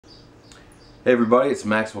Hey everybody, it's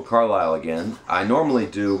Maxwell Carlisle again. I normally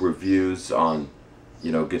do reviews on,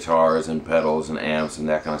 guitars and pedals and amps and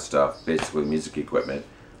that kind of stuff, basically music equipment.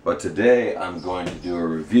 But today I'm going to do a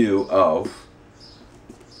review of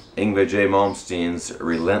Yngwie Malmsteen's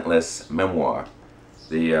Relentless memoir,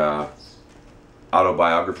 the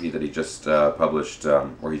autobiography that he just published,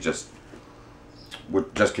 or he just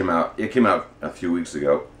came out. It came out a few weeks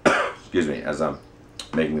ago. Excuse me, as I'm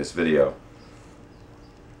making this video.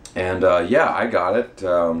 And yeah, I got it.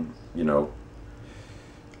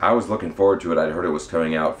 I was looking forward to it. I'd heard it was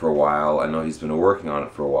coming out for a while. I know he's been working on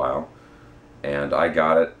it for a while. And I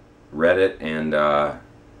got it, read it, and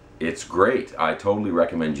it's great. I totally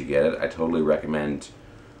recommend you get it. I totally recommend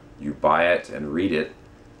you buy it and read it.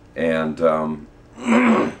 And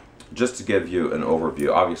just to give you an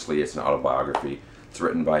overview, obviously it's an autobiography. It's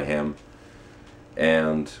written by him.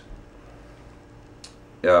 And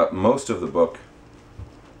most of the book,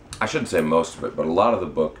 I shouldn't say most of it, but a lot of the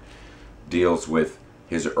book deals with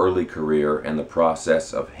his early career and the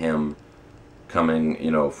process of him coming,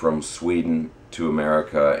 from Sweden to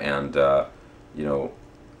America, and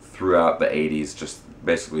throughout the 80s, just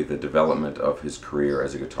basically the development of his career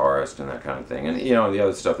as a guitarist and that kind of thing, and the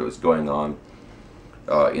other stuff that was going on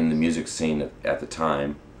in the music scene at the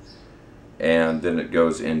time. And then it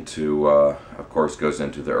goes into, of course, goes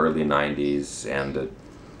into the early 90s and the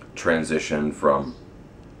transition from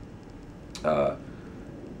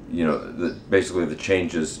basically the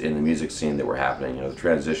changes in the music scene that were happening. The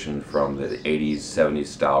transition from the 80s, 70s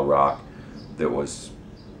style rock that was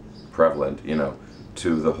prevalent,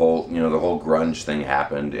 to the whole, the whole grunge thing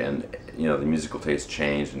happened, and the musical taste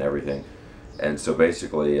changed and everything. And so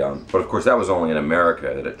basically, but of course that was only in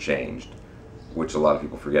America that it changed, which a lot of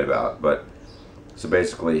people forget about. But so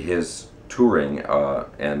basically, his touring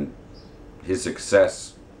and his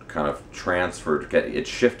success kind of transferred. It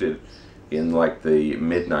shifted in like the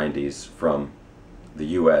mid-90s from the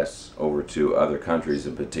US over to other countries,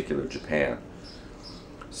 in particular Japan.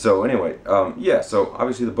 So anyway, yeah, so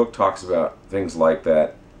obviously the book talks about things like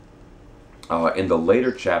that. In the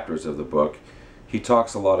later chapters of the book, he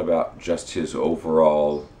talks a lot about just his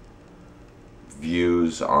overall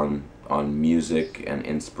views on music and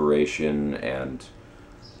inspiration, and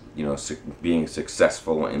being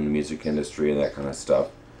successful in the music industry and that kind of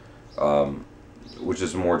stuff. Which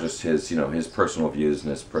is more just his, his personal views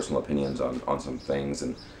and his personal opinions on some things,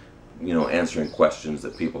 and, answering questions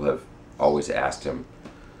that people have always asked him.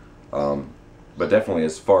 But definitely,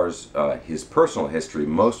 as far as his personal history,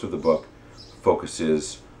 most of the book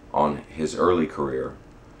focuses on his early career.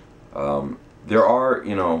 There are,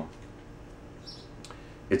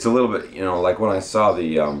 it's a little bit, like when I saw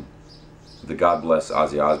the God Bless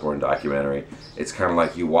Ozzy Osbourne documentary, it's kind of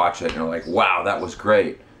like you watch it and you're like, wow, that was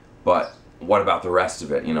great, but what about the rest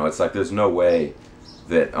of it? It's like there's no way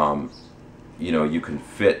that you can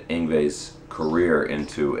fit Yngwie's career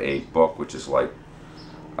into a book which is like,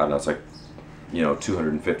 I don't know, it's like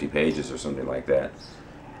 250 pages or something like that.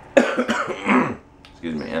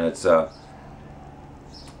 Excuse me. And it's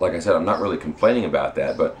like I said, I'm not really complaining about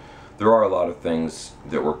that, but there are a lot of things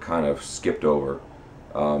that were kind of skipped over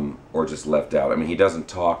or just left out. I mean, he doesn't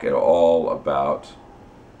talk at all about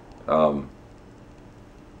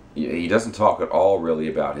he doesn't talk at all really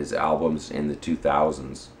about his albums in the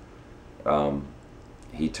 2000s.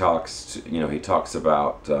 He talks he talks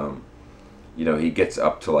about he gets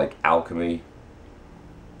up to like Alchemy,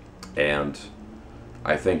 and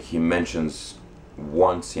I think he mentions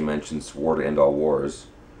War to End All Wars,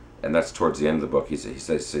 and that's towards the end of the book. He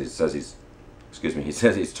says he's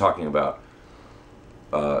talking about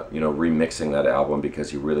remixing that album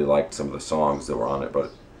because he really liked some of the songs that were on it,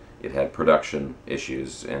 but it had production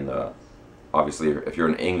issues. And obviously, if you're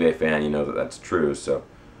an Yngwie fan, you know that that's true. So,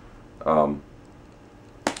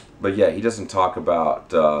 but yeah, he doesn't talk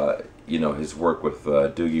about his work with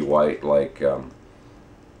Doogie White. Like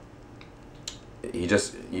he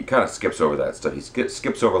kind of skips over that stuff. He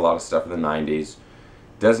skips over a lot of stuff in the 90s.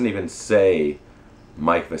 Doesn't even say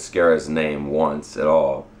Mike Viscera's name once at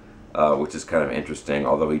all, which is kind of interesting.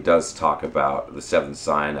 Although he does talk about the Seventh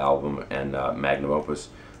Sign album and Magnum Opus.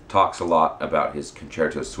 Talks a lot about his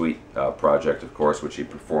Concerto Suite project, of course, which he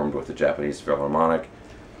performed with the Japanese Philharmonic,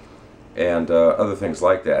 and other things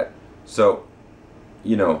like that. So,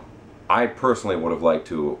 I personally would have liked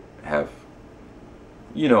to have,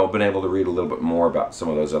 been able to read a little bit more about some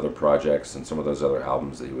of those other projects and some of those other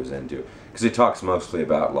albums that he was into, because he talks mostly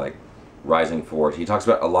about like Rising Force. He talks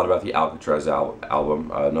about a lot about the Alcatraz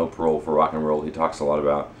album, No Parole for Rock and Roll. He talks a lot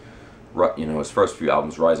about, his first few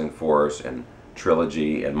albums, Rising Force and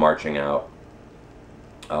Trilogy and Marching Out.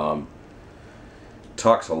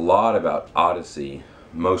 talks a lot about Odyssey,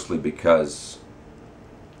 mostly because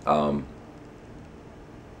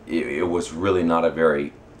it was really not a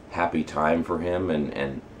very happy time for him,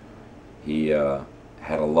 and he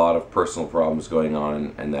had a lot of personal problems going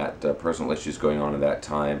on, and that personal issues going on at that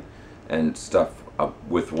time, and stuff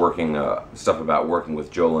with working, stuff about working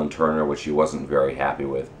with Joel and Turner, which he wasn't very happy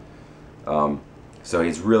with. So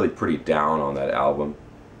he's really pretty down on that album,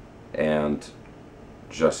 and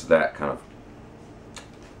just that kind of,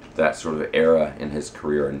 that sort of era in his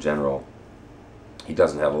career in general, he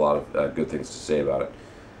doesn't have a lot of good things to say about it.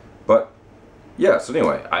 But yeah, so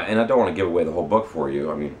anyway, and I don't want to give away the whole book for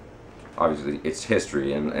you. I mean, obviously it's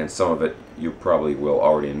history, and some of it you probably will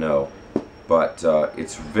already know, but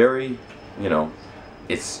it's very, you know,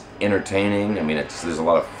 it's entertaining. I mean, there's a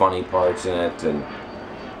lot of funny parts in it, and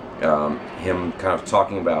him kind of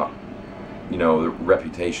talking about, you know, the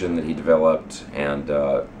reputation that he developed, and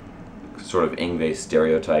sort of Yngwie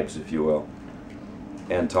stereotypes, if you will,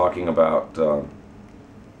 and talking about,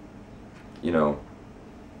 you know,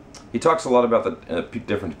 he talks a lot about the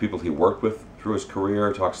different people he worked with through his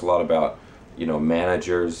career. Talks a lot about, you know,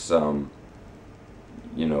 managers, you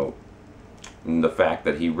know, and the fact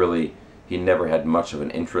that he never had much of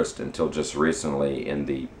an interest until just recently in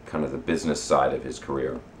the kind of the business side of his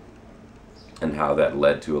career, and how that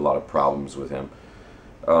led to a lot of problems with him.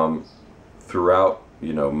 Throughout,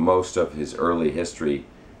 you know, most of his early history,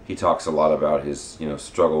 he talks a lot about his, you know,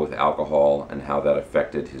 struggle with alcohol and how that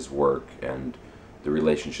affected his work and the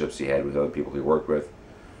relationships he had with other people he worked with,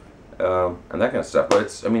 and that kind of stuff. But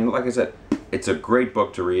it's, I mean, like I said, it's a great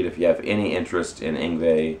book to read if you have any interest in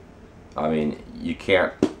Yngwie. I mean, you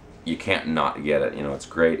can't not get it. You know, it's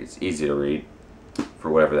great. It's easy to read,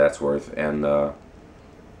 for whatever that's worth, and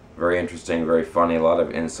very interesting, very funny. A lot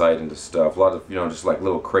of insight into stuff. A lot of, you know, just like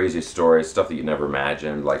little crazy stories, stuff that you never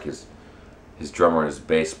imagined, like his drummer and his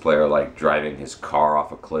bass player like driving his car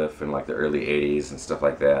off a cliff in like the early '80s and stuff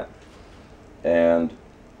like that. And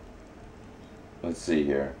let's see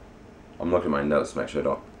here. I'm looking at my notes to make sure I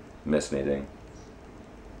don't miss anything.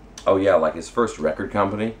 Oh yeah, like his first record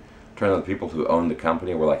company. Turns out the people who owned the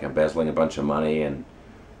company were like embezzling a bunch of money, and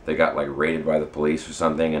they got like raided by the police or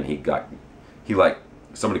something, and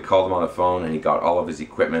somebody called him on the phone, and he got all of his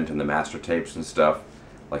equipment and the master tapes and stuff.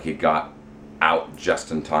 Like, he got out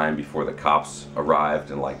just in time before the cops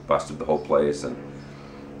arrived and like busted the whole place. And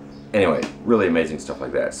anyway, really amazing stuff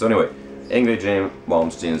like that. So anyway, Yngwie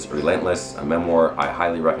Malmsteen's Relentless, a memoir. I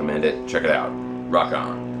highly recommend it. Check it out. Rock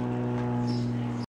on.